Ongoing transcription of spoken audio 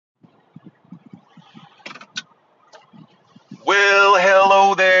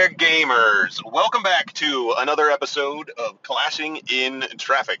Clashers, welcome back to another episode of Clashing in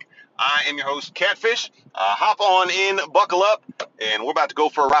Traffic. I am your host, Catfish. Hop on in, buckle up, and we're about to go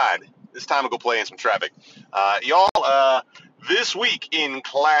for a ride. This time we'll go play in some traffic. This week in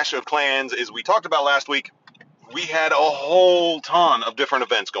Clash of Clans, as we talked about last week, we had a whole ton of different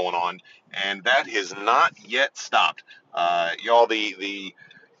events going on, and that has not yet stopped. The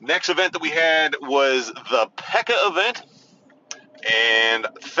next event that we had was the P.E.K.K.A event. And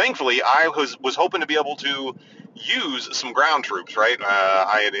thankfully, I was hoping to be able to use some ground troops, right?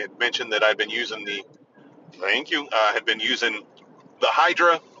 I had mentioned that I'd been using had been using the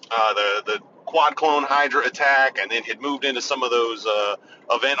Hydra, the quad clone Hydra attack, and then had moved into some of those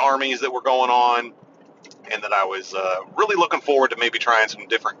event armies that were going on, and that I was really looking forward to maybe trying some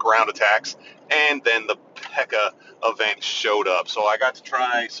different ground attacks. And then the P.E.K.K.A event showed up, so I got to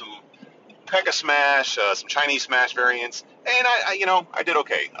try some P.E.K.K.A Smash, some Chinese Smash variants, and I did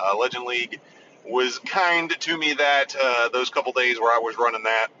okay. Legend League was kind to me that those couple days where I was running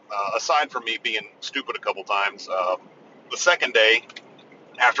that, aside from me being stupid a couple times, the second day,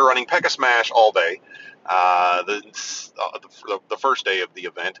 after running P.E.K.K.A Smash all day, the first day of the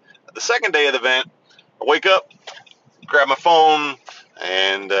event, the second day of the event, I wake up, grab my phone,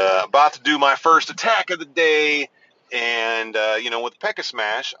 and about to do my first attack of the day. And, with P.E.K.K.A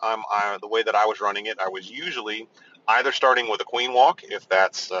Smash, the way that I was running it, I was usually either starting with a Queen Walk, if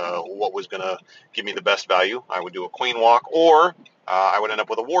that's what was going to give me the best value. I would do a Queen Walk, or I would end up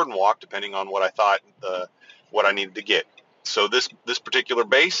with a Warden Walk, depending on what I thought, what I needed to get. So this particular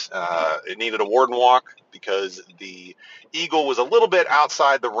base, it needed a Warden Walk because the Eagle was a little bit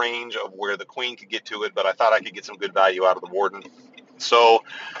outside the range of where the Queen could get to it, but I thought I could get some good value out of the Warden. So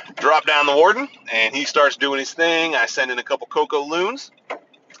drop down the Warden, and he starts doing his thing. I send in a couple Coco Loons,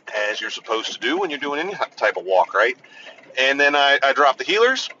 as you're supposed to do when you're doing any type of walk, right? And then I drop the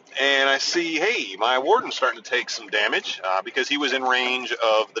healers, and I see, hey, my Warden's starting to take some damage because he was in range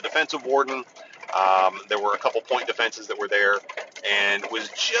of the defensive Warden. There were a couple point defenses that were there, and was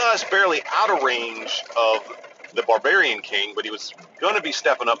just barely out of range of the Barbarian King, but he was going to be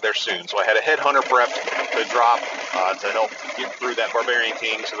stepping up there soon. So I had a Headhunter prep to drop to help get through that Barbarian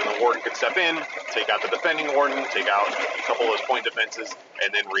King so then the Warden could step in, take out the defending Warden, take out a couple of those point defenses,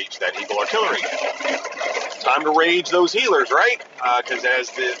 and then reach that Eagle Artillery. Time to rage those healers, right? Because as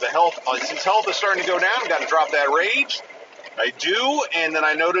his health is starting to go down, got to drop that rage. I do, and then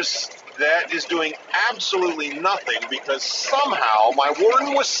I notice that is doing absolutely nothing because somehow my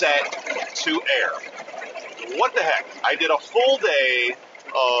Warden was set to air. What the heck? I did a full day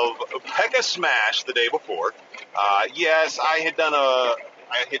of P.E.K.K.A Smash the day before. Yes, I had done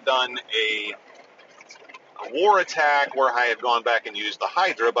a war attack where I had gone back and used the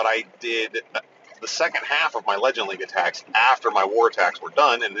Hydra, but I did the second half of my Legend League attacks after my war attacks were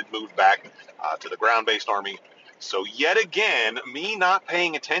done, and then moved back to the ground-based army. So yet again, me not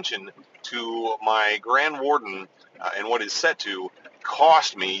paying attention to my Grand Warden and what is set to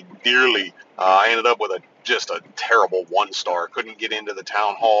cost me dearly. I ended up with just a terrible 1-star. Couldn't get into the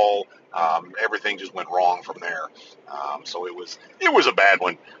town hall. Everything just went wrong from there. So it was a bad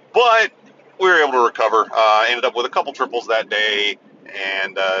one, but we were able to recover. Ended up with a couple triples that day,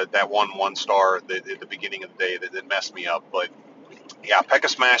 and that 1-star at the beginning of the day that messed me up. But yeah, P.E.K.K.A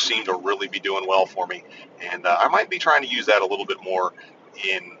Smash seemed to really be doing well for me, and I might be trying to use that a little bit more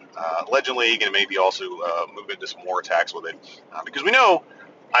in Legend League, and maybe also move into some more attacks with it, because we know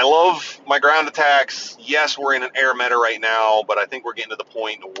I love my ground attacks. Yes, we're in an air meta right now, but I think we're getting to the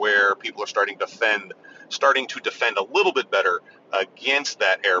point where people are starting to defend a little bit better against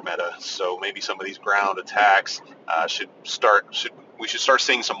that air meta. So maybe some of these ground attacks we should start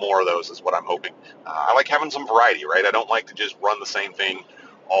seeing some more of those, is what I'm hoping. I like having some variety, right? I don't like to just run the same thing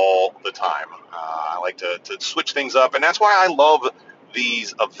all the time. I like to switch things up, and that's why I love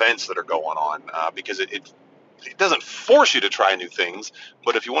these events that are going on, because it doesn't force you to try new things,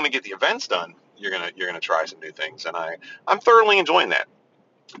 but if you want to get the events done, you're gonna try some new things, and I'm thoroughly enjoying that.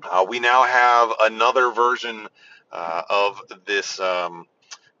 We now have another version of this.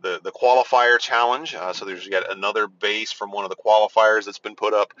 The qualifier challenge. So there's yet another base from one of the qualifiers that's been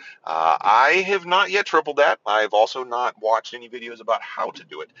put up. I have not yet tripled that. I've also not watched any videos about how to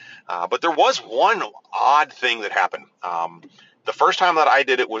do it. But there was one odd thing that happened. The first time that I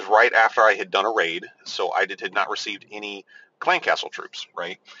did it was right after I had done a raid, so I had not received any clan castle troops,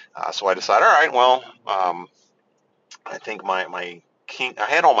 right? So I decided, all right, well, I think my king, I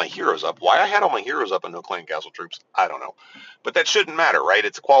had all my heroes up. Why I had all my heroes up and no clan castle troops, I don't know. But that shouldn't matter, right?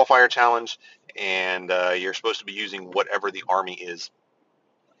 It's a qualifier challenge, and you're supposed to be using whatever the army is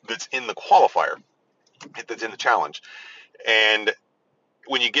that's in the qualifier, that's in the challenge. And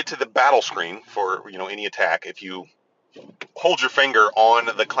when you get to the battle screen for, any attack, if you hold your finger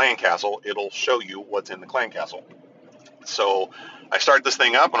on the clan castle, it'll show you what's in the clan castle. So I start this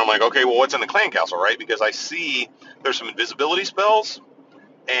thing up and I'm like, okay, well, what's in the clan castle, right? Because I see there's some invisibility spells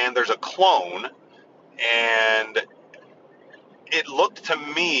and there's a clone, and it looked to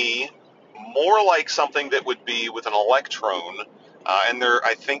me more like something that would be with an electron. And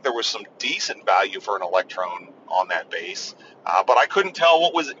I think there was some decent value for an electron on that base, but I couldn't tell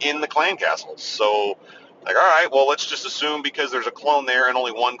what was in the clan castle. So, like, all right, well, let's just assume because there's a clone there and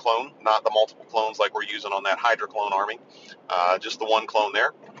only one clone, not the multiple clones like we're using on that Hydra clone army, just the one clone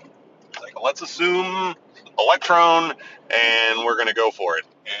there. Like, let's assume electron, and we're gonna go for it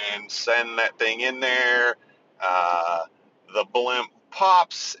and send that thing in there. The blimp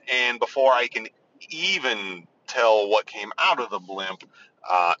pops, and before I can even tell what came out of the blimp,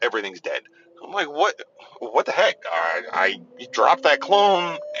 everything's dead. I'm like, what? What the heck? I dropped that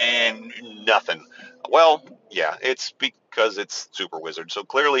clone and nothing. Well, yeah, it's because it's Super Wizard, so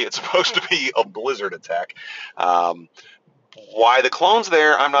clearly it's supposed to be a Blizzard attack. Why the clone's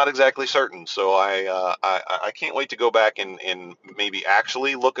there, I'm not exactly certain. So I can't wait to go back and maybe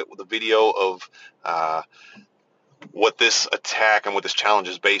actually look at the video of what this attack and what this challenge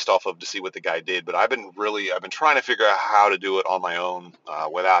is based off of to see what the guy did. But I've been trying to figure out how to do it on my own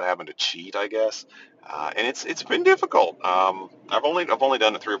without having to cheat, I guess. And it's been difficult. I've only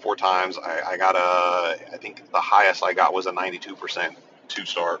done it 3 or 4 times. I think the highest I got was a 92%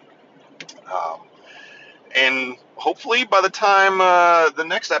 2-star. And hopefully by the time the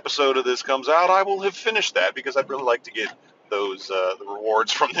next episode of this comes out, I will have finished that, because I'd really like to get those the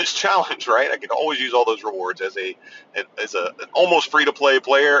rewards from this challenge, right? I can always use all those rewards as an almost free-to-play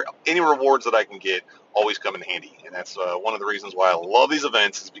player. Any rewards that I can get always come in handy, and that's one of the reasons why I love these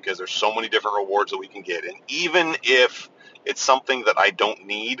events, is because there's so many different rewards that we can get, and even if it's something that I don't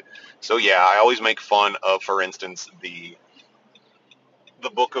need. So yeah, I always make fun of, for instance, the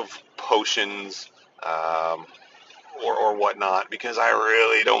Book of Potions, or whatnot, because I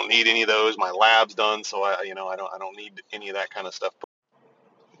really don't need any of those. My lab's done, so I don't need any of that kind of stuff.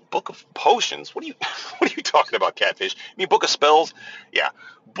 Book of Potions? What are you what are you talking about, Catfish? You mean Book of Spells? Yeah,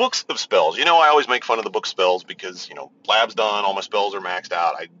 books of spells. I always make fun of the book spells because lab's done, all my spells are maxed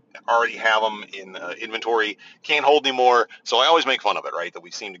out. I already have them in inventory, can't hold anymore, so I always make fun of it, right? That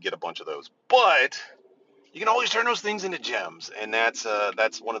we seem to get a bunch of those, but you can always turn those things into gems, and that's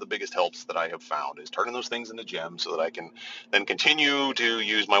one of the biggest helps that I have found, is turning those things into gems so that I can then continue to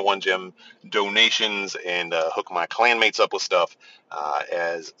use my 1 gem donations and hook my clanmates up with stuff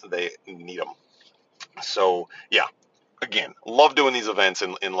as they need them. So yeah, again, love doing these events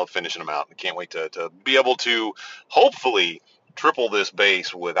and love finishing them out. I can't wait to be able to hopefully triple this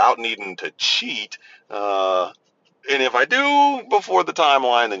base without needing to cheat. And if I do before the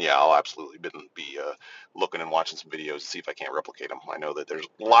timeline, then yeah, I'll absolutely be looking and watching some videos to see if I can't replicate them. I know that there's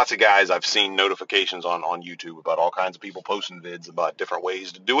lots of guys, I've seen notifications on YouTube about all kinds of people posting vids about different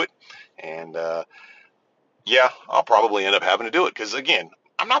ways to do it. And yeah, I'll probably end up having to do it because, again,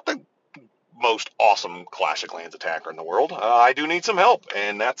 I'm not the most awesome Clash of Clans attacker in the world. I do need some help,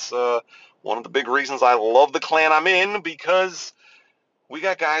 and that's one of the big reasons I love the clan I'm in, because we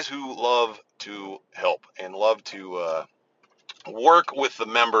got guys who love to help and love to work with the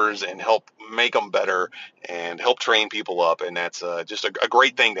members and help make them better and help train people up. And that's just a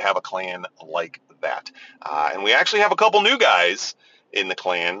great thing to have a clan like that. And we actually have a couple new guys in the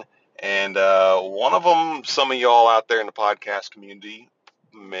clan. And one of them, some of y'all out there in the podcast community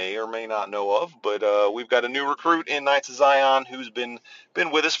may or may not know of, but we've got a new recruit in Knights of Zion who's been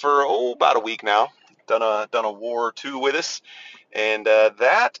with us for about a week now. Done a war or 2 with us. And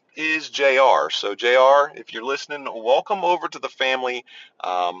that is JR. So JR, if you're listening, welcome over to the family.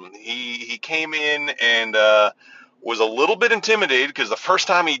 He came in and was a little bit intimidated because the first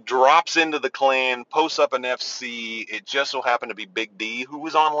time he drops into the clan, posts up an FC, it just so happened to be Big D who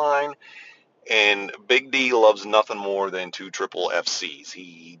was online. And Big D loves nothing more than 2 triple FCs.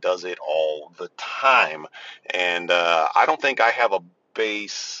 He does it all the time. And I don't think I have a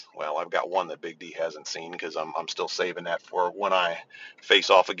base. Well, I've got one that Big D hasn't seen because I'm still saving that for when I face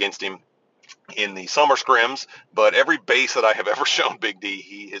off against him in the summer scrims. But every base that I have ever shown Big D,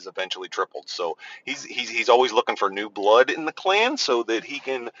 he has eventually tripled. So he's always looking for new blood in the clan so that he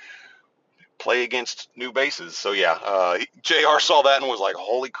can play against new bases. So yeah, JR saw that and was like,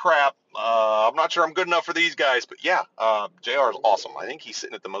 holy crap, I'm not sure I'm good enough for these guys. But yeah, JR is awesome. I think he's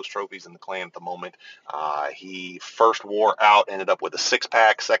sitting at the most trophies in the clan at the moment. He first war out ended up with a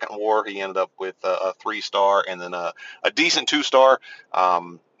 6-pack. Second war, he ended up with a 3-star and then a decent 2-star.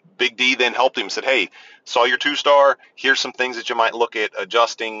 Big D then helped him, said, hey, saw your 2-star. Here's some things that you might look at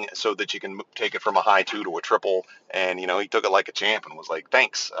adjusting so that you can take it from a high 2 to a triple. And, he took it like a champ and was like,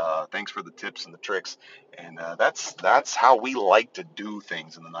 thanks. Thanks for the tips and the tricks. And that's how we like to do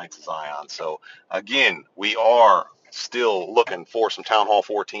things in the Knights of Zion. So, again, we are still looking for some Town Hall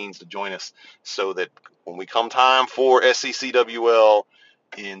 14s to join us so that when we come time for SCCWL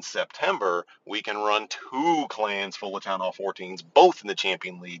in September, we can run 2 clans full of Town Hall 14s, both in the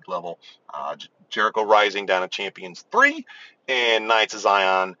Champion League level. Jericho Rising down at Champions 3, and Knights of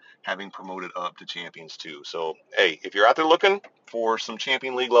Zion having promoted up to Champions 2. So, hey, if you're out there looking for some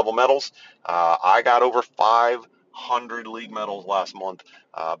Champion League level medals, I got over 500 league medals last month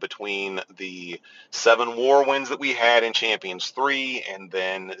between the 7 war wins that we had in Champions 3 and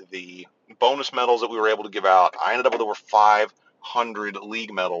then the bonus medals that we were able to give out. I ended up with over 500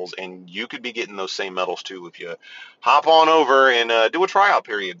 league medals, and you could be getting those same medals too if you hop on over and do a tryout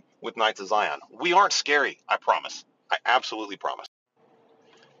period with Knights of Zion. We aren't scary, I promise. I absolutely promise.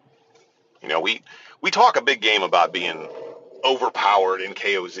 We talk a big game about being overpowered in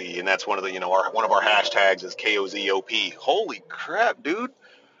KOZ, and that's one of the one of our hashtags is KOZOP. Holy crap, dude!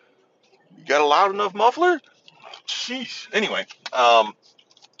 You got a loud enough muffler? Sheesh. Anyway,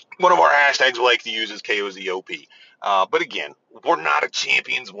 one of our hashtags we like to use is KOZOP. But again, we're not a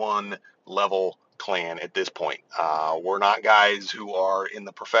Champions 1 level clan at this point. We're not guys who are in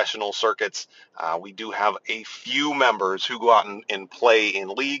the professional circuits. We do have a few members who go out and play in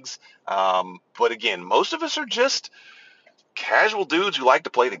leagues. But again, most of us are just casual dudes who like to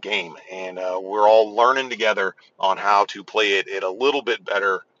play the game, and we're all learning together on how to play it at a little bit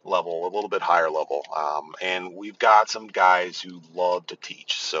better level, a little bit higher level. And we've got some guys who love to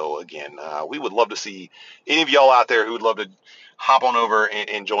teach. So again, we would love to see any of y'all out there who would love to hop on over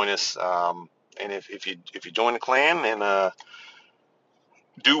and join us. And if you join the clan and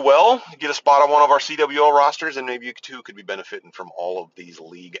do well, get a spot on one of our CWL rosters, and maybe you too could be benefiting from all of these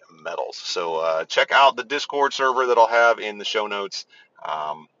league medals. So check out the Discord server that I'll have in the show notes.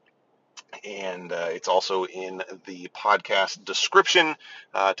 And it's also in the podcast description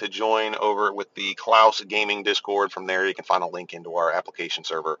to join over with the Klaus Gaming Discord. From there, you can find a link into our application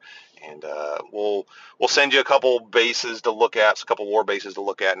server, and we'll send you a couple bases to look at, a couple war bases to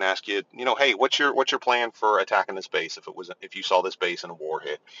look at, and ask you, hey, what's your plan for attacking this base if you saw this base in a war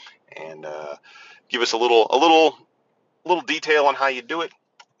hit, and give us a little detail on how you do it.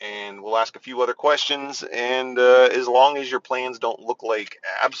 And we'll ask a few other questions, and as long as your plans don't look like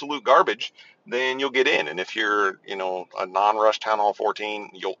absolute garbage, then you'll get in. And if you're, a non-rush Town Hall 14,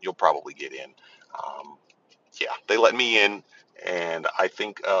 you'll probably get in. Yeah, they let me in, and I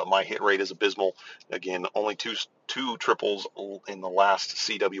think my hit rate is abysmal. Again, only two triples in the last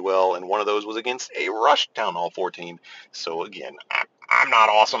CWL, and one of those was against a rush Town Hall 14. So again, I'm not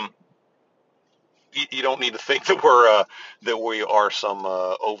awesome. You don't need to think that we are some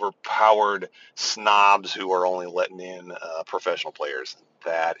overpowered snobs who are only letting in professional players.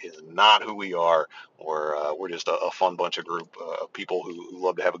 That is not who we are. We're just a fun bunch of group of people who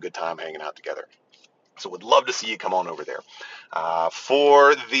love to have a good time hanging out together. So would love to see you come on over there.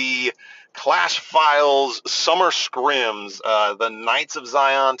 For the Clash Files Summer Scrims, the Knights of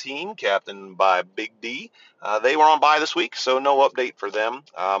Zion team, captained by Big D, they were on bye this week, so no update for them.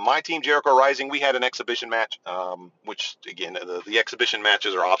 My team, Jericho Rising, we had an exhibition match, which, again, the exhibition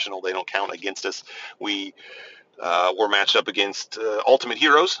matches are optional. They don't count against us. We were matched up against Ultimate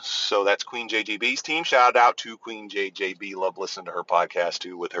Heroes, so that's Queen JJB's team. Shout out to Queen JJB. Love listening to her podcast,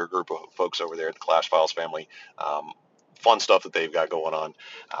 too, with her group of folks over there at the Clash Files family. Fun stuff that they've got going on.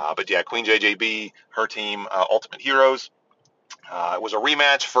 But yeah, Queen JJB, her team, Ultimate Heroes. It was a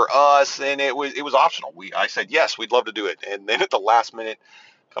rematch for us, and it was optional. I said, yes, we'd love to do it. And then at the last minute,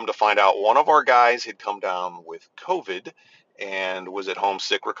 come to find out, one of our guys had come down with COVID and was at home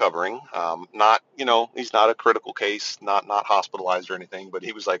sick recovering. Not, he's not a critical case, not hospitalized or anything, but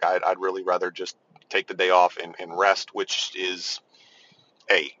he was like, I'd really rather just take the day off and rest, which is,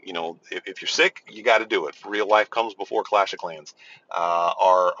 hey, if you're sick, you got to do it. Real life comes before Clash of Clans.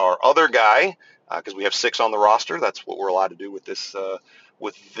 Our other guy, because we have 6 on the roster, that's what we're allowed to do with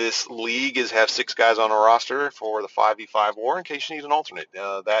this league, is have 6 guys on our roster for the 5v5 war in case you need an alternate.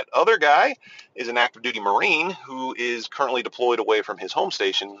 That other guy is an active duty Marine who is currently deployed away from his home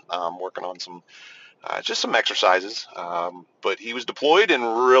station, working on some exercises. But he was deployed and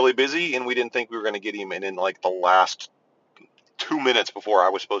really busy, and we didn't think we were going to get him. And in like the last 2 minutes before I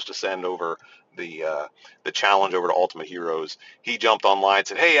was supposed to send over the challenge over to Ultimate Heroes, he jumped online and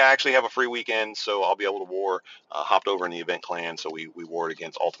said, hey, I actually have a free weekend, so I'll be able to war. Hopped over in the event clan, so we warred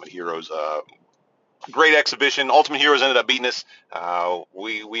against Ultimate Heroes. great exhibition. Ultimate Heroes ended up beating us.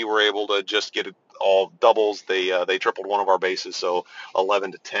 We were able to just get it all doubles. They tripled one of our bases, so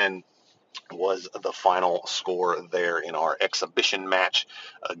 11-10 was the final score there in our exhibition match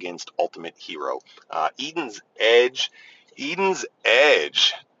against Ultimate Hero. Eden's Edge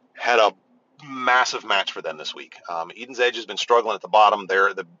had a massive match for them this week. Eden's Edge has been struggling at the bottom.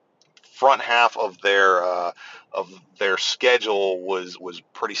 The front half of their schedule was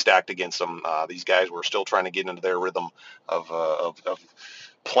pretty stacked against them. These guys were still trying to get into their rhythm of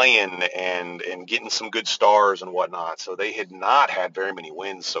playing and getting some good stars and whatnot. So they had not had very many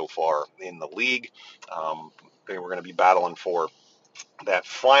wins so far in the league. They were going to be battling for that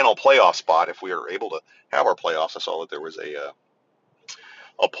final playoff spot if we were able to have our playoffs. I saw that there was a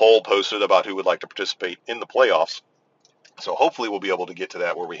poll posted about who would like to participate in the playoffs. So hopefully we'll be able to get to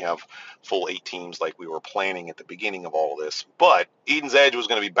that where we have full 8 teams like we were planning at the beginning of all of this. But Eden's Edge was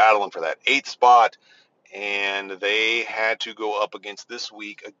going to be battling for that 8th spot, and they had to go up against this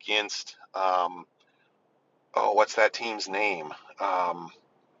week against, what's that team's name?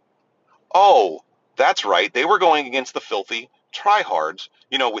 That's right. They were going against the Filthy Tryhards,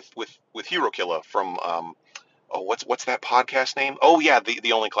 with Hero Killer from what's that podcast name? Oh yeah,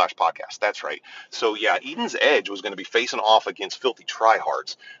 the Only Clash podcast. That's right. So yeah, Eden's Edge was going to be facing off against Filthy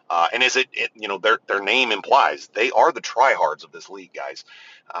Tryhards, and as their name implies, they are the tryhards of this league, guys.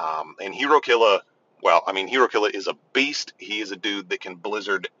 And Hero Killer. Well, I mean, Hero Killer is a beast. He is a dude that can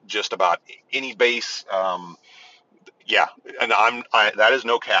blizzard just about any base. Yeah, and that is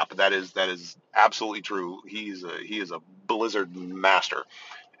no cap. That is absolutely true. He is a blizzard master.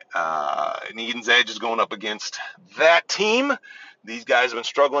 And Eden's Edge is going up against that team. These guys have been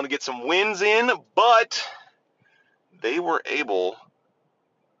struggling to get some wins in, but they were able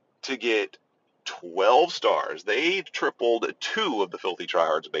to get 12 stars. They tripled 2 of the Filthy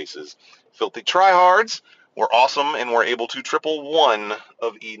Tryhards bases. Filthy Tryhards were awesome and were able to triple 1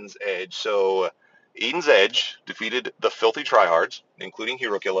 of Eden's Edge. So Eden's Edge defeated the Filthy Tryhards, including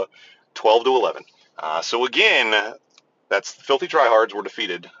Hero Killer, 12-11. So again, that's Filthy Tryhards were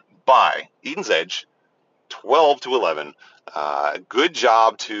defeated by Eden's Edge, 12-11. Good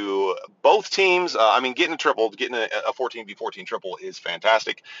job to both teams. Getting a triple, getting a 14v14 triple is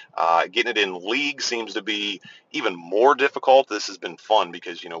fantastic. Getting it in league seems to be even more difficult. This has been fun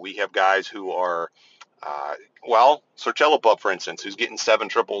because, we have guys who are, Sercello Pup, for instance, who's getting 7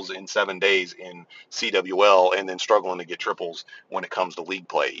 triples in 7 days in CWL and then struggling to get triples when it comes to league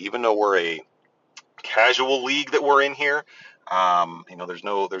play. Even though we're a casual league that we're in here,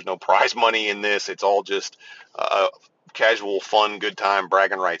 there's no prize money in this. It's all just a casual, fun, good time,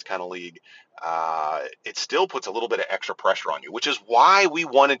 bragging rights kind of league. It still puts a little bit of extra pressure on you, which is why we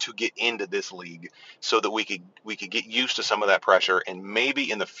wanted to get into this league so that we could get used to some of that pressure and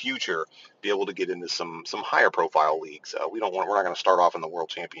maybe in the future be able to get into some higher profile leagues. We're not going to start off in the World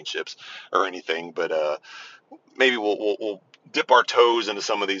Championships or anything, but maybe we'll dip our toes into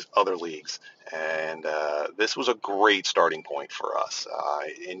some of these other leagues. And this was a great starting point for us.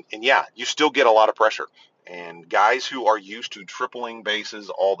 And yeah, you still get a lot of pressure. And guys who are used to tripling bases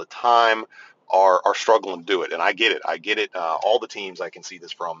all the time are struggling to do it. And I get it. All the teams I can see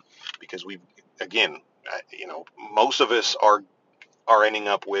this from, because most of us are ending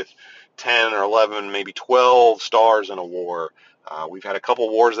up with 10 or 11, maybe 12 stars in a war. We've had a couple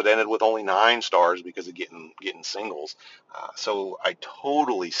wars that ended with only 9 stars because of getting singles. So I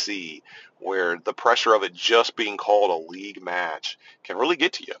totally see where the pressure of it just being called a league match can really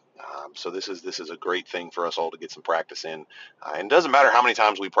get to you. So this is a great thing for us all to get some practice in. And it doesn't matter how many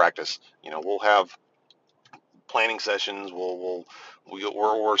times we practice. We'll have planning sessions.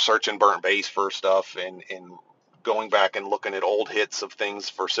 We're searching burnt base for stuff and going back and looking at old hits of things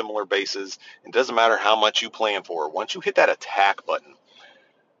for similar bases. It doesn't matter how much you plan for. Once you hit that attack button,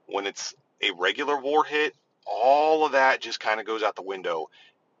 when it's a regular war hit, all of that just kind of goes out the window.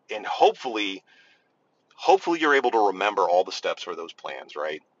 And hopefully you're able to remember all the steps for those plans,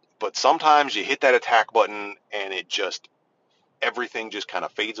 right? But sometimes you hit that attack button and everything just kind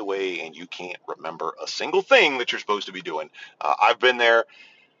of fades away and you can't remember a single thing that you're supposed to be doing. I've been there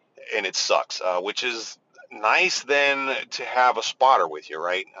and it sucks, which is nice then to have a spotter with you,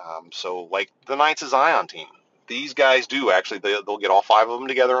 right? So like the Knights of Zion team, these guys do actually, they'll get all 5 of them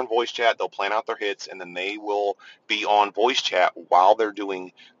together in voice chat. They'll plan out their hits and then they will be on voice chat while they're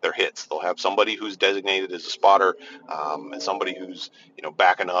doing their hits. They'll have somebody who's designated as a spotter, and somebody who's,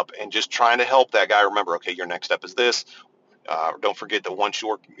 backing up and just trying to help that guy remember, okay, your next step is this. Don't forget that once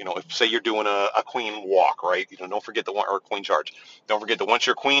you're, if say you're doing a queen walk, right? Don't forget the one or queen charge. Don't forget that once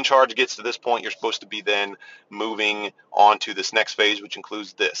your queen charge gets to this point, you're supposed to be then moving on to this next phase, which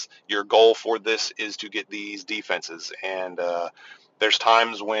includes this. Your goal for this is to get these defenses, and there's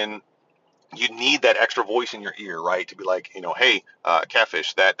times when you need that extra voice in your ear, right? To be like, hey,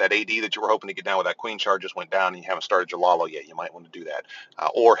 Catfish, that AD that you were hoping to get down with that queen charge just went down, and you haven't started your Lalo yet. You might want to do that,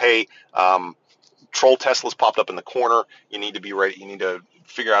 or hey. Troll Teslas popped up in the corner. You need to be ready. You need to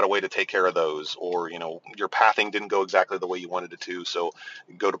figure out a way to take care of those, or your pathing didn't go exactly the way you wanted it to, so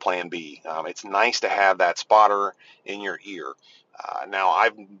go to plan B. It's nice to have that spotter in your ear. Now,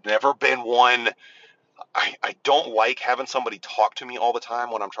 I've never been one. I don't like having somebody talk to me all the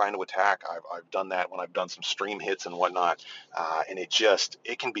time when I'm trying to attack. I've done that when I've done some stream hits and whatnot, and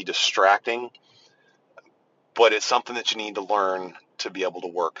it can be distracting, but it's something that you need to learn to be able to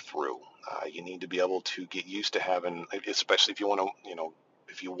work through. You need to be able to get used to having, especially if you want to,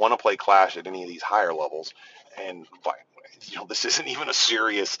 if you want to play Clash at any of these higher levels, and this isn't even a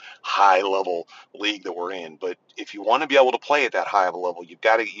serious high level league that we're in, but if you want to be able to play at that high of a level, you've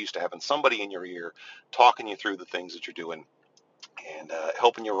got to get used to having somebody in your ear talking you through the things that you're doing, and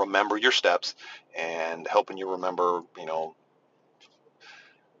helping you remember your steps, and helping you remember,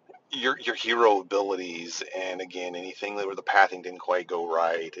 your hero abilities, and again, anything where the pathing didn't quite go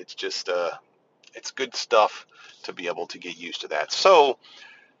right. It's just it's good stuff to be able to get used to that. So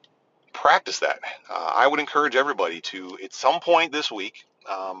practice that. I would encourage everybody to, at some point this week,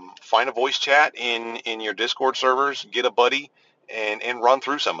 find a voice chat in your Discord servers, get a buddy, and run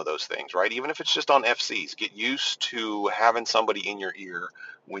through some of those things, right? Even if it's just on FCs, get used to having somebody in your ear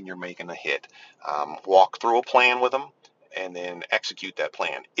when you're making a hit. Walk through a plan with them, and then execute that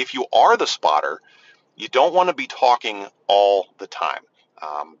plan. If you are the spotter, you don't want to be talking all the time,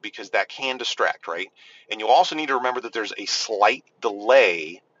 because that can distract, right? And you also need to remember that there's a slight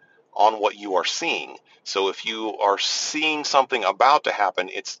delay on what you are seeing. So if you are seeing something about to happen,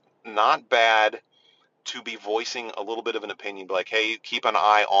 it's not bad to be voicing a little bit of an opinion, like, hey, keep an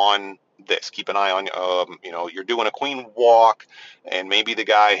eye on this, keep an eye on, you're doing a queen walk, and maybe the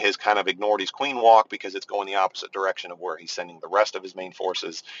guy has kind of ignored his queen walk because it's going the opposite direction of where he's sending the rest of his main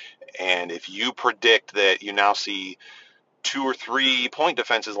forces. And if you predict that you now see 2 or 3 point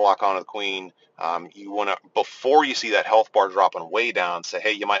defenses lock onto the queen, you want to, before you see that health bar dropping way down, say,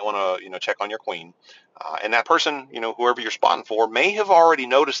 hey, you might want to, check on your queen. And that person, whoever you're spotting for, may have already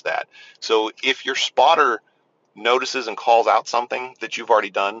noticed that. So if your spotter notices and calls out something that you've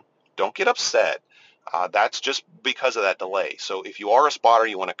already done, don't get upset. That's just because of that delay. So if you are a spotter,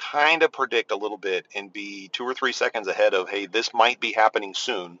 you want to kind of predict a little bit and be 2 or 3 seconds ahead of, hey, this might be happening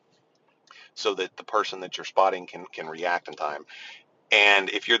soon, so that the person that you're spotting can react in time. And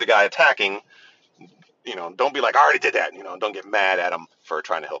if you're the guy attacking, don't be like, I already did that. Don't get mad at them for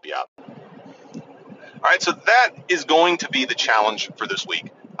trying to help you out. All right, so that is going to be the challenge for this week.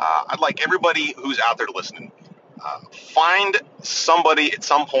 I'd like everybody who's out there listening, find somebody at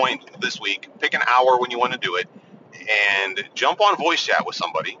some point this week, pick an hour when you want to do it, and jump on voice chat with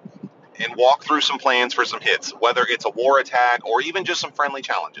somebody and walk through some plans for some hits, whether it's a war attack or even just some friendly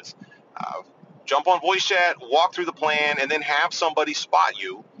challenges. Jump on voice chat, walk through the plan, and then have somebody spot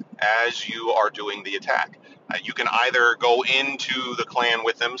you as you are doing the attack. You can either go into the clan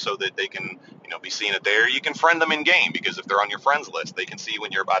with them so that they can, be seeing it there. You can friend them in game, because if they're on your friends list, they can see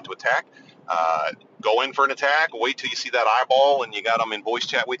when you're about to attack. Go in for an attack, wait till you see that eyeball and you got them in voice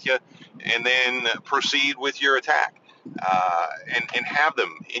chat with you, and then proceed with your attack. And have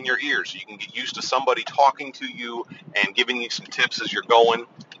them in your ears so you can get used to somebody talking to you and giving you some tips as you're going.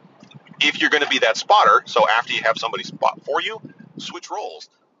 If you're going to be that spotter, so after you have somebody spot for you, switch roles.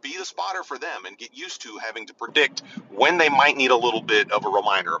 Be the spotter for them and get used to having to predict when they might need a little bit of a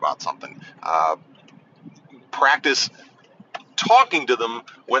reminder about something. Practice talking to them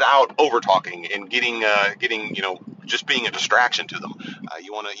without over talking and getting just being a distraction to them.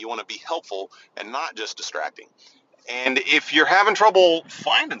 You want to be helpful and not just distracting. And if you're having trouble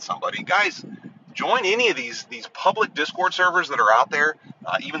finding somebody, guys, join any of these public Discord servers that are out there.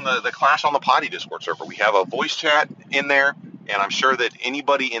 Even the Clash on the Potty Discord server. We have a voice chat in there, and I'm sure that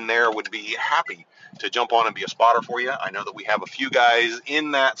anybody in there would be happy to jump on and be a spotter for you. I know that we have a few guys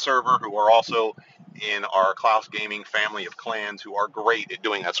in that server who are also in our Klaus Gaming family of clans who are great at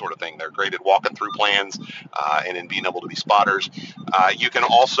doing that sort of thing. They're great at walking through plans and in being able to be spotters. You can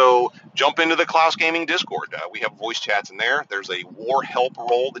also jump into the Klaus Gaming Discord. We have voice chats in there. There's a war help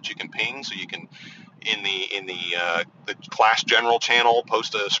role that you can ping, so you can in the Clash General channel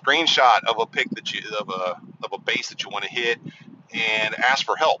post a screenshot of a pick of a base that you want to hit and ask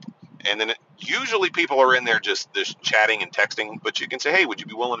for help. And then usually people are in there just chatting and texting, but you can say, hey, would you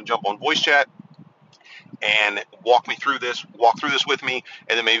be willing to jump on voice chat and walk through this with me,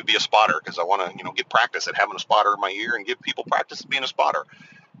 and then maybe be a spotter, because I want to, get practice at having a spotter in my ear and give people practice at being a spotter.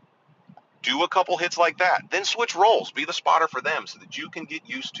 Do a couple hits like that, then switch roles, be the spotter for them, so that you can get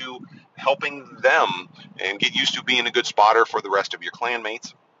used to helping them and get used to being a good spotter for the rest of your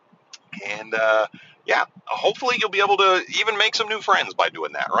clanmates. And yeah, hopefully you'll be able to even make some new friends by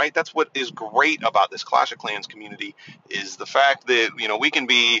doing that, right? That's what is great about this Clash of Clans community, is the fact that, we can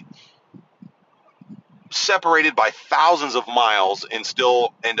be separated by thousands of miles and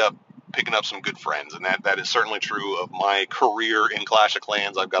still end up picking up some good friends. And that is certainly true of my career in Clash of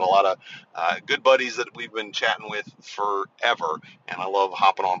Clans. I've got a lot of good buddies that we've been chatting with forever, and I love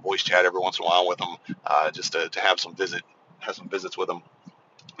hopping on voice chat every once in a while with them, just to have some visits with them.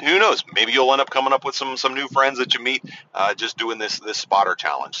 Who knows? Maybe you'll end up coming up with some new friends that you meet just doing this spotter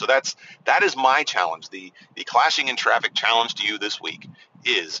challenge. So that is my challenge. The Clashing in Traffic challenge to you this week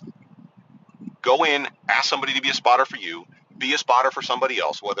is: go in, ask somebody to be a spotter for you, be a spotter for somebody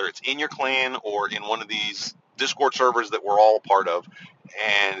else, whether it's in your clan or in one of these Discord servers that we're all a part of,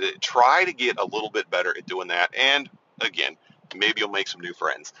 and try to get a little bit better at doing that. And again, maybe you'll make some new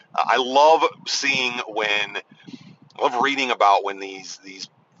friends. I love reading about when these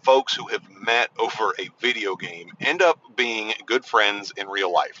folks who have met over a video game end up being good friends in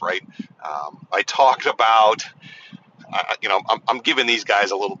real life, right? I talked about, I'm giving these guys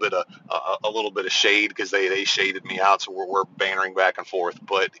a little bit of shade, because they shaded me out, so we're bantering back and forth.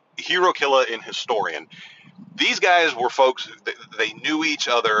 But Hero Killer and Historian, these guys were folks, they knew each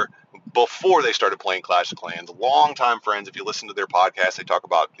other before they started playing Clash of Clans, longtime friends. If you listen to their podcast, they talk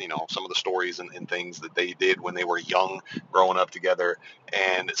about, some of the stories and things that they did when they were young, growing up together.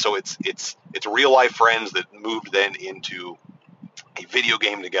 And so it's real life friends that moved then into a video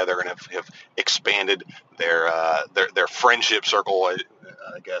game together and have expanded their friendship circle,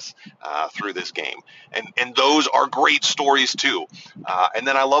 I guess, through this game. And those are great stories too. And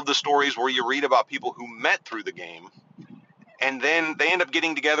then I love the stories where you read about people who met through the game, and then they end up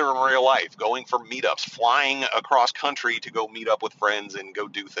getting together in real life, going for meetups, flying across country to go meet up with friends and go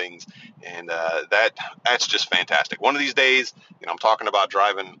do things. And that's just fantastic. One of these days, I'm talking about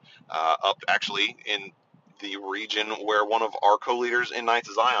driving up actually in the region where one of our co-leaders in Knights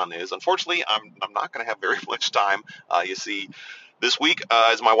of Zion is. Unfortunately, I'm not going to have very much time. You see, this week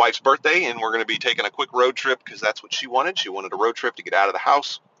is my wife's birthday, and we're going to be taking a quick road trip, because that's what she wanted. She wanted a road trip to get out of the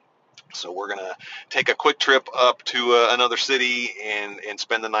house. So we're going to take a quick trip up to another city and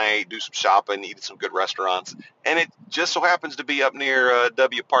spend the night, do some shopping, eat at some good restaurants. And it just so happens to be up near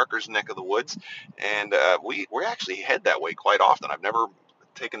W. Parker's neck of the woods. And we actually head that way quite often. I've never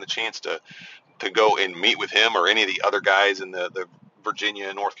taken the chance to go and meet with him or any of the other guys in the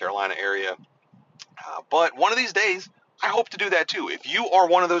Virginia, North Carolina area. But one of these days, I hope to do that too. If you are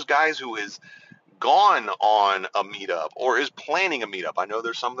one of those guys who is gone on a meetup or is planning a meetup, I know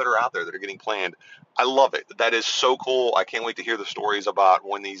there's some that are out there that are getting planned. I love it. That is so cool. I can't wait to hear the stories about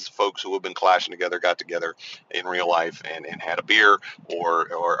when these folks who have been clashing together got together in real life and had a beer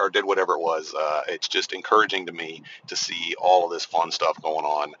or did whatever it was. It's just encouraging to me to see all of this fun stuff going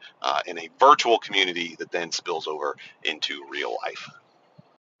on in a virtual community that then spills over into real life.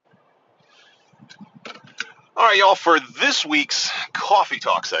 All right, y'all, for this week's Coffee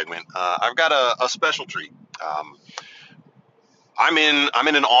Talk segment, I've got a special treat. I'm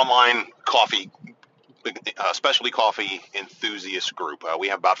in an online coffee, specialty coffee enthusiast group. We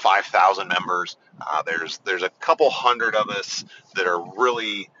have about 5,000 members. There's a couple hundred of us that are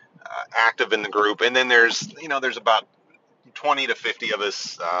really active in the group, and then there's about 20 to 50 of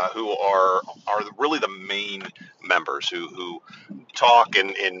us who are really the main members who talk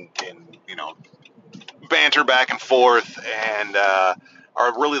and banter back and forth, and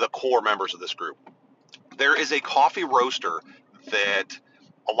are really the core members of this group. There is a coffee roaster that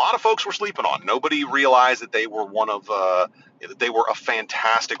a lot of folks were sleeping on. Nobody realized that they were they were a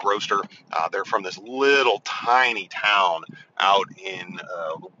fantastic roaster. They're from this little tiny town out in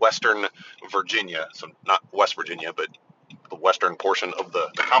Western Virginia. So not West Virginia, but the western portion of the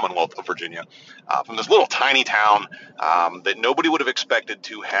Commonwealth of Virginia, from this little tiny town that nobody would have expected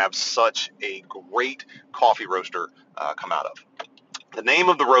to have such a great coffee roaster come out of. The name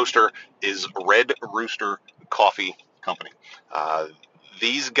of the roaster is Red Rooster Coffee Company.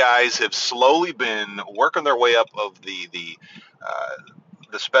 These guys have slowly been working their way up of the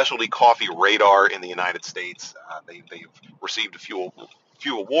specialty coffee radar in the United States. They've received a few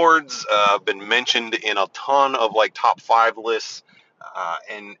awards, been mentioned in a ton of like top 5 lists,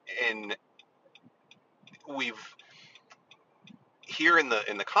 and here in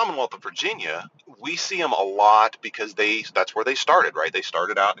the Commonwealth of Virginia, we see them a lot because that's where they started, right? They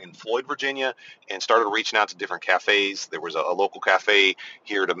started out in Floyd, Virginia, and started reaching out to different cafes. There was a local cafe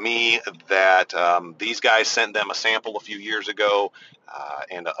here to me that these guys sent them a sample a few years ago,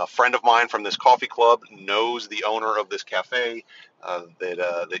 and a friend of mine from this coffee club knows the owner of this cafe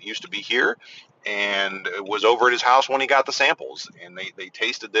that used to be here, and was over at his house when he got the samples, and they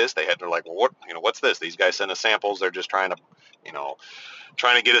tasted this. They're like, well, what's this? These guys sent us samples. They're just you know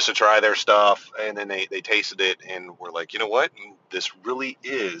trying to get us to try their stuff. And then they tasted it, and we're like, you know what, this really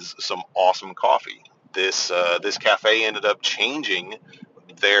is some awesome coffee. This cafe ended up changing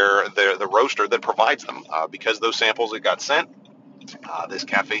the roaster that provides them, because those samples that got sent. This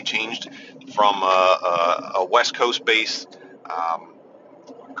cafe changed from a West Coast based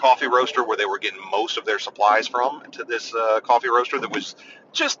coffee roaster where they were getting most of their supplies from, to this coffee roaster that was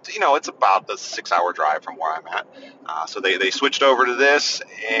just, it's about the 6-hour drive from where I'm at. So they switched over to this,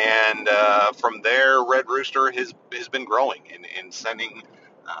 and from there, Red Rooster has been growing and sending.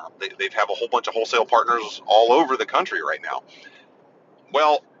 They have a whole bunch of wholesale partners all over the country right now.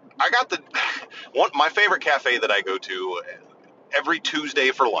 Well, I got my favorite cafe that I go to every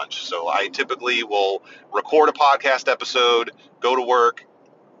Tuesday for lunch. So I typically will record a podcast episode, go to work.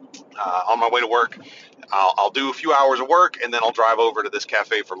 On my way to work, I'll do a few hours of work, and then I'll drive over to this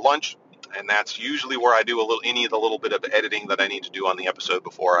cafe for lunch. And that's usually where I do any of the little bit of editing that I need to do on the episode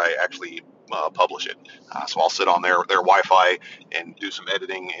before I actually publish it. So I'll sit on their Wi-Fi and do some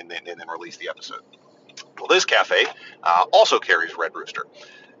editing, and then release the episode. Well, this cafe also carries Red Rooster.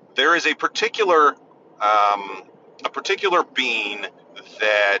 There is a particular bean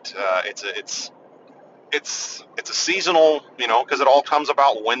that it's a seasonal, because it all comes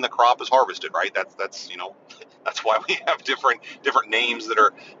about when the crop is harvested, right? That's why we have different names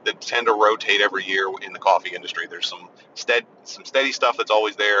that tend to rotate every year in the coffee industry. There's some steady stuff that's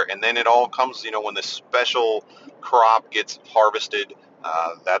always there, and then it all comes, when the special crop gets harvested.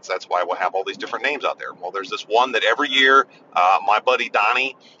 That's why we'll have all these different names out there. Well, there's this one that every year, my buddy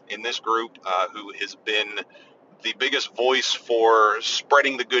Donnie in this group, who has been the biggest voice for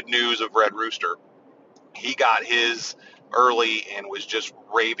spreading the good news of Red Rooster, he got his early and was just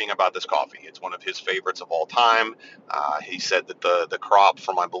raving about this coffee. It's one of his favorites of all time. He said that the crop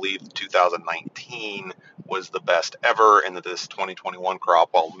from, I believe, 2019 was the best ever, and that this 2021 crop,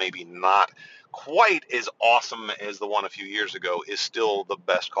 while maybe not quite as awesome as the one a few years ago, is still the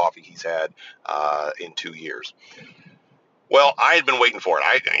best coffee he's had in 2 years. Well, I had been waiting for it.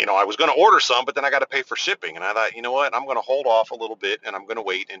 I was going to order some, but then I got to pay for shipping, and I thought, you know what, I'm going to hold off a little bit, and I'm going to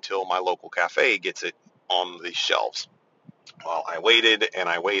wait until my local cafe gets it on the shelves. Well, I waited,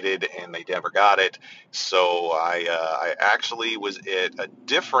 and they never got it. So I actually was at a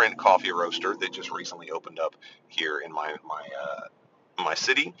different coffee roaster that just recently opened up here in my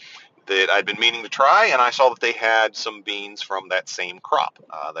city that I'd been meaning to try, and I saw that they had some beans from that same crop.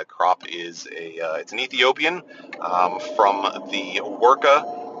 That crop is it's an Ethiopian from the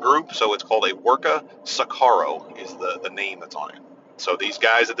Werka group, so it's called a Werka Sakaro is the name that's on it. So these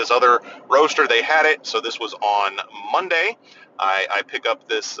guys at this other roaster, they had it. So this was on Monday. I pick up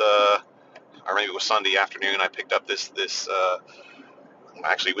this, or maybe it was Sunday afternoon. I picked up this.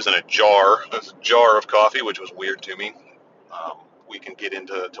 Actually, it was in a jar of coffee, which was weird to me. We can get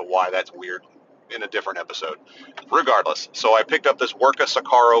into why that's weird in a different episode. Regardless, so I picked up this Werka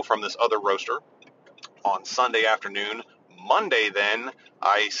Sakaro from this other roaster on Sunday afternoon. Monday, then,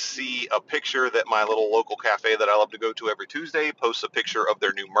 I see a picture that my little local cafe that I love to go to every Tuesday posts a picture of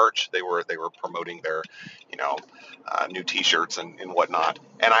their new merch. They were promoting their, new T-shirts and whatnot.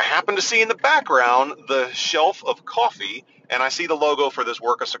 And I happen to see in the background the shelf of coffee, and I see the logo for this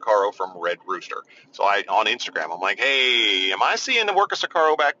Werka Sakaro from Red Rooster. So on Instagram, I'm like, hey, am I seeing the Werka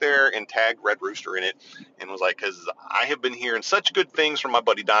Sakaro back there? And tagged Red Rooster in it, and was like, because I have been hearing such good things from my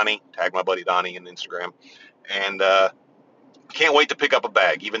buddy Donnie. Tag my buddy Donnie in Instagram, and can't wait to pick up a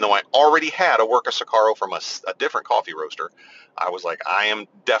bag. Even though I already had a Werka Sakaro from a different coffee roaster, I was like, I am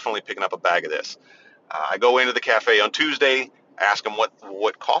definitely picking up a bag of this. I go into the cafe on Tuesday, ask them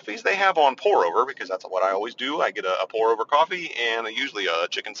what coffees they have on pour over, because that's what I always do. I get a pour over coffee and usually a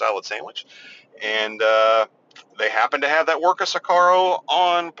chicken salad sandwich, and they happen to have that Werka Sakaro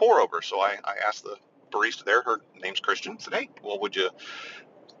on pour over. So I asked the barista there, her name's Christian, said, hey, well, would you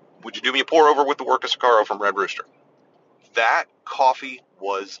do me a pour over with the Werka Sakaro from Red Rooster? That coffee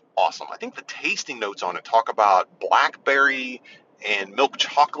was awesome. I think the tasting notes on it talk about blackberry and milk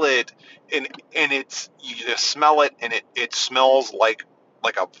chocolate, and it's, you just smell it, and it smells like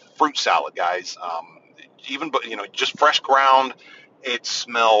a fruit salad, guys. But just fresh ground, It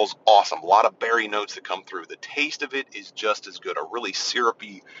smells awesome. A lot of berry notes that come through. The taste of it is just as good, a really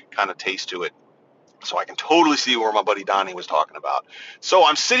syrupy kind of taste to it. So I can totally see where my buddy Donnie was talking about. So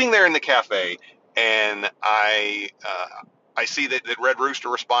I'm sitting there in the cafe, and I see that Red Rooster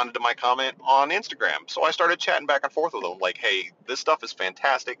responded to my comment on Instagram. So I started chatting back and forth with him, like, hey, this stuff is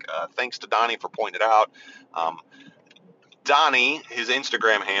fantastic. Thanks to Donnie for pointing it out. Um, Donnie, his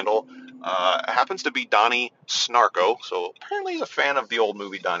Instagram handle, happens to be Donnie Snarko. So apparently he's a fan of the old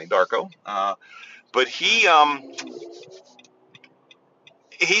movie Donnie Darko. But he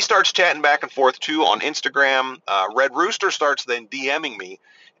starts chatting back and forth too on Instagram. Red Rooster starts then DMing me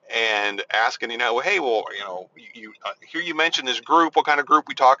and asking, hey, well, you here you mentioned this group. What kind of group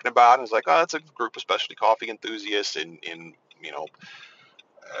we talking about? And it's like, oh, it's a group of specialty coffee enthusiasts, and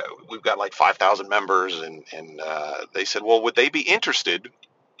we've got like 5,000 members, and they said, well, would they be interested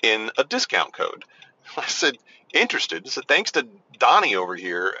in a discount code? I said, interested? I said, thanks to Donnie over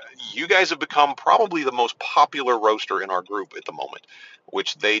here, you guys have become probably the most popular roaster in our group at the moment,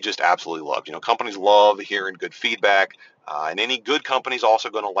 which they just absolutely love. Companies love hearing good feedback, and any good company's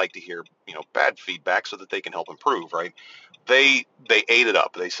also going to like to hear, bad feedback so that they can help improve, right? They ate it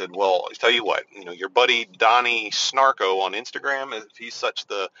up. They said, well, I tell you what, your buddy Donnie Snarko on Instagram, if he's such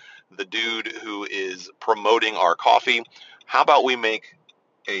the dude who is promoting our coffee, how about we make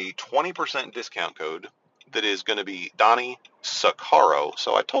a 20% discount code that is going to be Donnie Sakaro.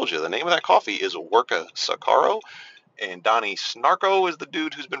 So I told you the name of that coffee is Worka Sakaro, and Donnie Snarko is the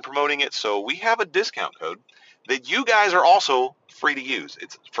dude who's been promoting it. So we have a discount code that you guys are also free to use.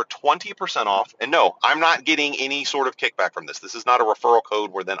 It's for 20% off. And no, I'm not getting any sort of kickback from this. This is not a referral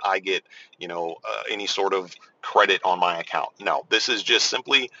code where then I get, any sort of credit on my account. No, this is just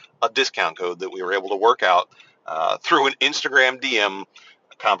simply a discount code that we were able to work out through an Instagram DM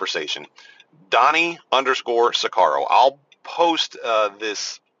conversation. Donnie _ Sakaro. I'll post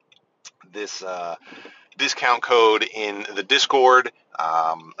this discount code in the Discord,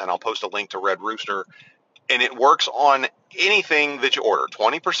 and I'll post a link to Red Rooster. And it works on anything that you order.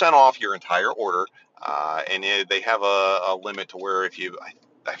 20% off your entire order, and they have a limit to where if you,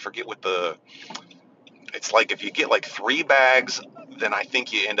 I forget what it's like if you get like 3 bags, then I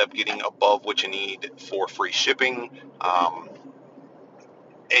think you end up getting above what you need for free shipping.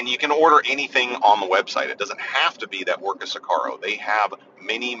 And you can order anything on the website. It doesn't have to be that Worka Sakaro. They have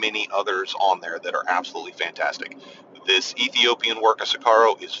many, many others on there that are absolutely fantastic. This Ethiopian Worka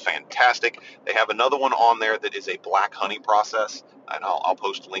Sakaro is fantastic. They have another one on there that is a black honey process, and I'll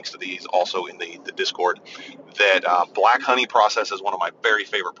post links to these also in the Discord. That black honey process is one of my very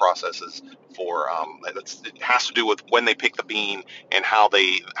favorite processes for, it has to do with when they pick the bean and how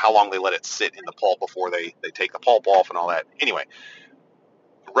long they let it sit in the pulp before they take the pulp off and all that. Anyway,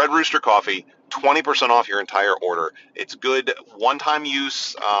 Red Rooster Coffee, 20% off your entire order. It's good one-time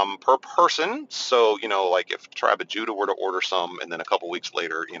use per person. So, like if Tribe of Judah were to order some and then a couple weeks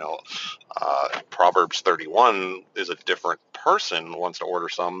later, Proverbs 31 is a different person wants to order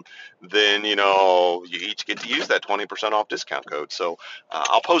some, then, you each get to use that 20% off discount code. So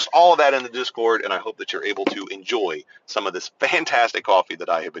I'll post all of that in the Discord, and I hope that you're able to enjoy some of this fantastic coffee that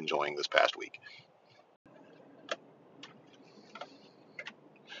I have been enjoying this past week.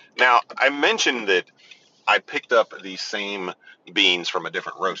 Now, I mentioned that I picked up the same beans from a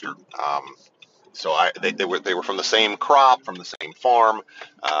different roaster. So they were from the same crop, from the same farm,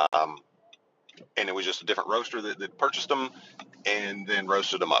 and it was just a different roaster that purchased them and then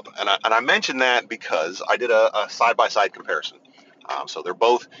roasted them up. And I mentioned that because I did a side-by-side comparison. So they're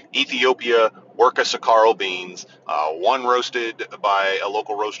both Ethiopia Worka Sakaro beans. One roasted by a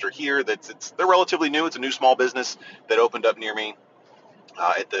local roaster here. They're relatively new. It's a new small business that opened up near me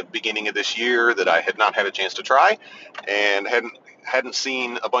at the beginning of this year that I had not had a chance to try, and hadn't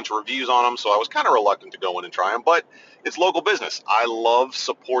seen a bunch of reviews on them, so I was kind of reluctant to go in and try them. But it's local business. I love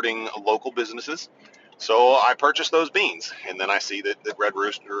supporting local businesses, so I purchased those beans, and then I see that Red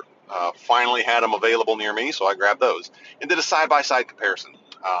Rooster finally had them available near me, so I grabbed those and did a side-by-side comparison.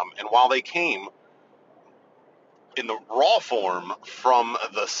 And while they came in the raw form from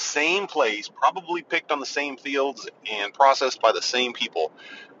the same place, probably picked on the same fields and processed by the same people,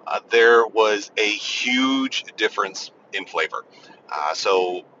 there was a huge difference in flavor.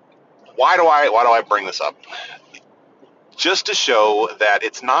 So why do I bring this up? Just to show that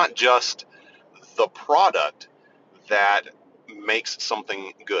it's not just the product that makes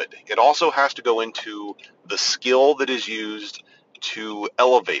something good. It also has to go into the skill that is used to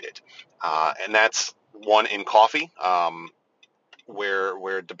elevate it. And that's one in coffee.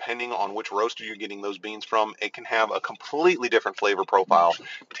 where depending on which roaster you're getting those beans from, it can have a completely different flavor profile,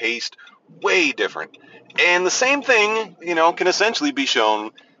 taste way different. And the same thing, can essentially be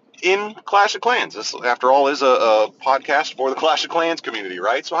shown in Clash of Clans. This, after all, is a podcast for the Clash of Clans community,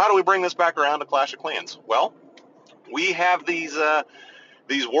 right? So how do we bring this back around to Clash of Clans? Well, we have these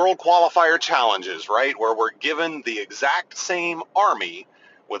world qualifier challenges, right, where we're given the exact same army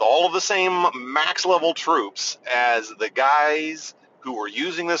with all of the same max level troops as the guys who were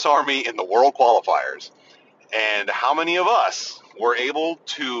using this army in the world qualifiers. And how many of us were able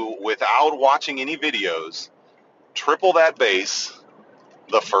to, without watching any videos, triple that base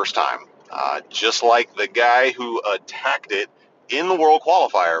the first time? Just like the guy who attacked it in the world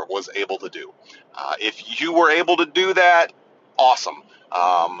qualifier was able to do. If you were able to do that, awesome.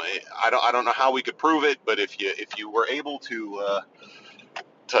 I don't know how we could prove it, but if you were able to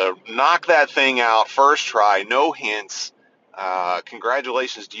knock that thing out first try, no hints,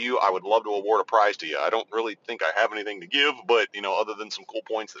 congratulations to you. I would love to award a prize to you. I don't really think I have anything to give, but other than some cool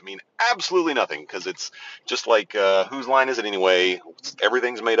points that mean absolutely nothing, because it's just like whose line is it anyway?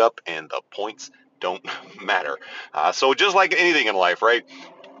 Everything's made up, and the points don't matter. So just like anything in life, right?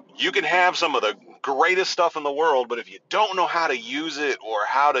 You can have some of the greatest stuff in the world, but if you don't know how to use it or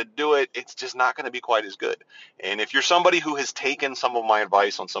how to do it, it's just not going to be quite as good. And if you're somebody who has taken some of my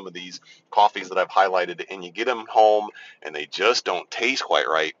advice on some of these coffees that I've highlighted, and you get them home and they just don't taste quite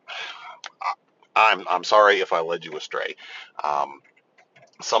right, I'm sorry if I led you astray.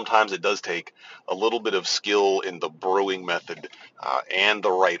 Sometimes it does take a little bit of skill in the brewing method and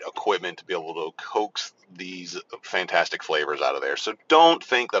the right equipment to be able to coax these fantastic flavors out of there. So don't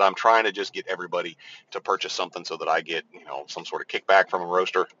think that I'm trying to just get everybody to purchase something so that I get, some sort of kickback from a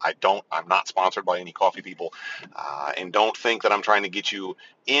roaster. I'm not sponsored by any coffee people. And don't think that I'm trying to get you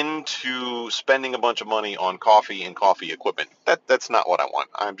into spending a bunch of money on coffee and coffee equipment. That's not what I want.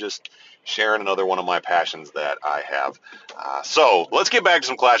 I'm just sharing another one of my passions that I have. So let's get back to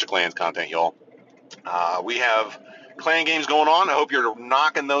some Clash of Clans content, y'all. We have clan games going on. I hope you're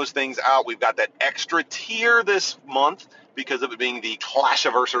knocking those things out. We've got that extra tier this month because of it being the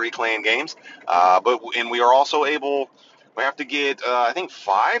Clashiversary clan games. And we are also able, we have to get, I think,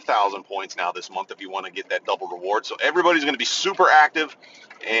 5,000 points now this month if you want to get that double reward. So everybody's going to be super active.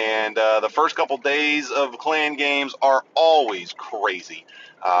 And the first couple days of clan games are always crazy.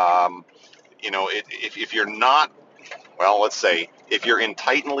 If you're not, well, let's say, if you're in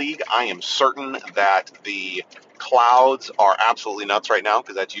Titan League, I am certain that the clouds are absolutely nuts right now,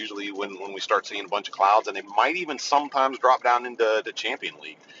 because that's usually when we start seeing a bunch of clouds, and they might even sometimes drop down into the Champion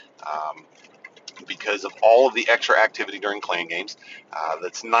League because of all of the extra activity during clan games.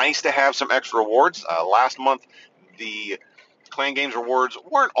 That's nice to have some extra rewards. Last month, the clan games rewards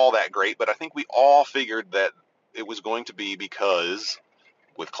weren't all that great, but I think we all figured that it was going to be because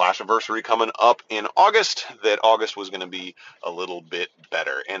with Clashiversary coming up in August, that August was going to be a little bit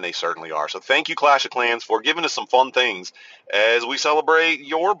better, and they certainly are. So thank you, Clash of Clans, for giving us some fun things as we celebrate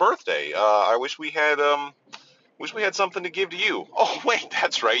your birthday. I wish we had something to give to you. Oh, wait,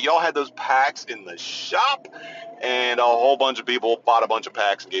 that's right. Y'all had those packs in the shop, and a whole bunch of people bought a bunch of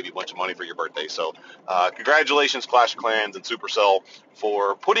packs and gave you a bunch of money for your birthday. So congratulations, Clash of Clans and Supercell,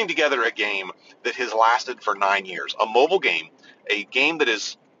 for putting together a game that has lasted for 9 years. A mobile game, a game that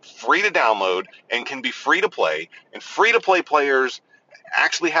is free to download and can be free to play, and free to play players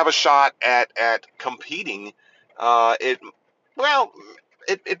actually have a shot at competing at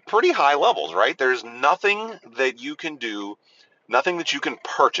pretty high levels, right? There's nothing that you can do, nothing that you can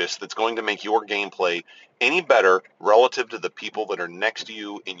purchase that's going to make your gameplay any better relative to the people that are next to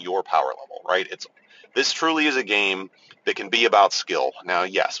you in your power level, right? This truly is a game that can be about skill. Now,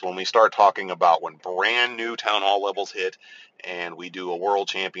 yes, when we start talking about when brand new Town Hall levels hit and we do a World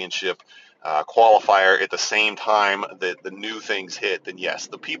Championship qualifier at the same time that the new things hit, then yes,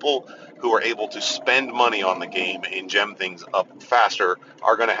 the people who are able to spend money on the game and gem things up faster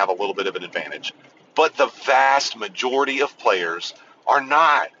are going to have a little bit of an advantage. But the vast majority of players are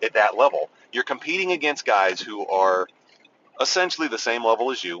not at that level. You're competing against guys who are essentially the same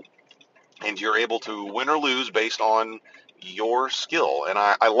level as you, and you're able to win or lose based on your skill. And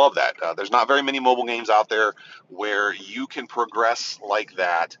I love that. There's not very many mobile games out there where you can progress like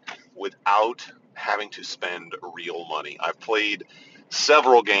that without having to spend real money. I've played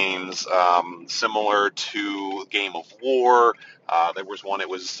several games similar to Game of War. There was one, I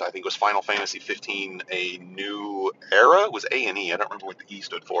think it was Final Fantasy 15, A New Era. It was A&E. I don't remember what the E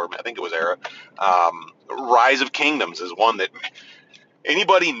stood for. I think it was Era. Rise of Kingdoms is one that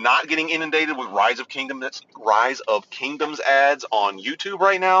anybody not getting inundated with Rise of Kingdoms ads on YouTube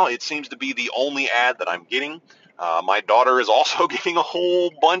right now, it seems to be the only ad that I'm getting. My daughter is also getting a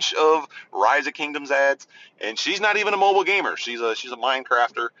whole bunch of Rise of Kingdoms ads, and she's not even a mobile gamer. She's a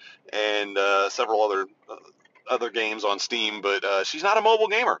Minecrafter and several other games on Steam, but she's not a mobile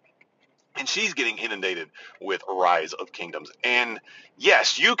gamer. And she's getting inundated with Rise of Kingdoms. And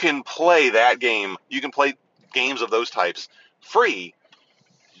yes, you can play that game. You can play games of those types free,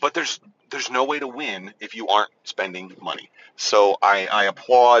 but there's no way to win if you aren't spending money. So I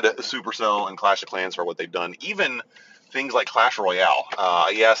applaud Supercell and Clash of Clans for what they've done. Even things like Clash Royale.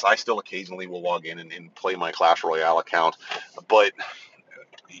 Yes, I still occasionally will log in and play my Clash Royale account, but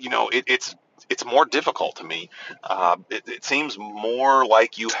it's more difficult to me. It seems more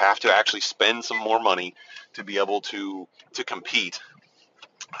like you have to actually spend some more money to be able to compete,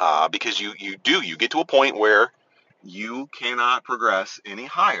 because you get to a point where you cannot progress any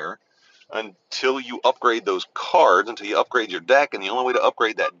higher until you upgrade those cards, until you upgrade your deck, and the only way to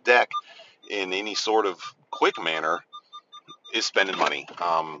upgrade that deck in any sort of quick manner is spending money.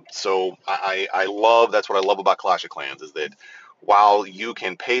 So I love, that's what I love about Clash of Clans, is that while you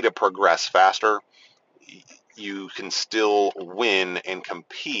can pay to progress faster, you can still win and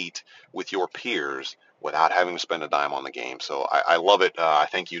compete with your peers without having to spend a dime on the game. So I love it. I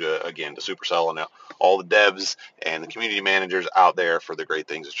thank you again to Supercell and all the devs and the community managers out there for the great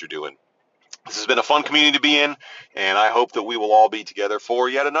things that you're doing. This has been a fun community to be in, and I hope that we will all be together for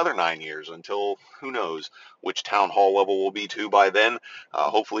yet another 9 years until who knows which town hall level we'll be to by then.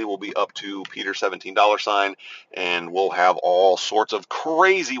 Hopefully we'll be up to Peter $17 sign, and we'll have all sorts of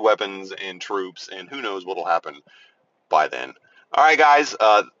crazy weapons and troops, and who knows what will happen by then. All right, guys,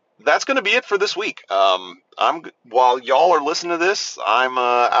 that's going to be it for this week. While y'all are listening to this, I'm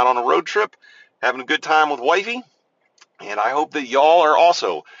out on a road trip, having a good time with wifey. And I hope that y'all are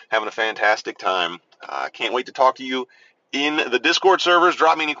also having a fantastic time. I can't wait to talk to you in the Discord servers.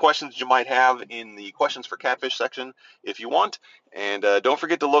 Drop me any questions you might have in the questions for Catfish section if you want. And don't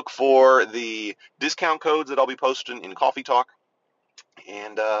forget to look for the discount codes that I'll be posting in Coffee Talk.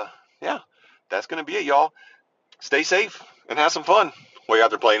 And yeah, that's going to be it, y'all. Stay safe and have some fun while you're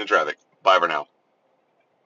out there playing in traffic. Bye for now.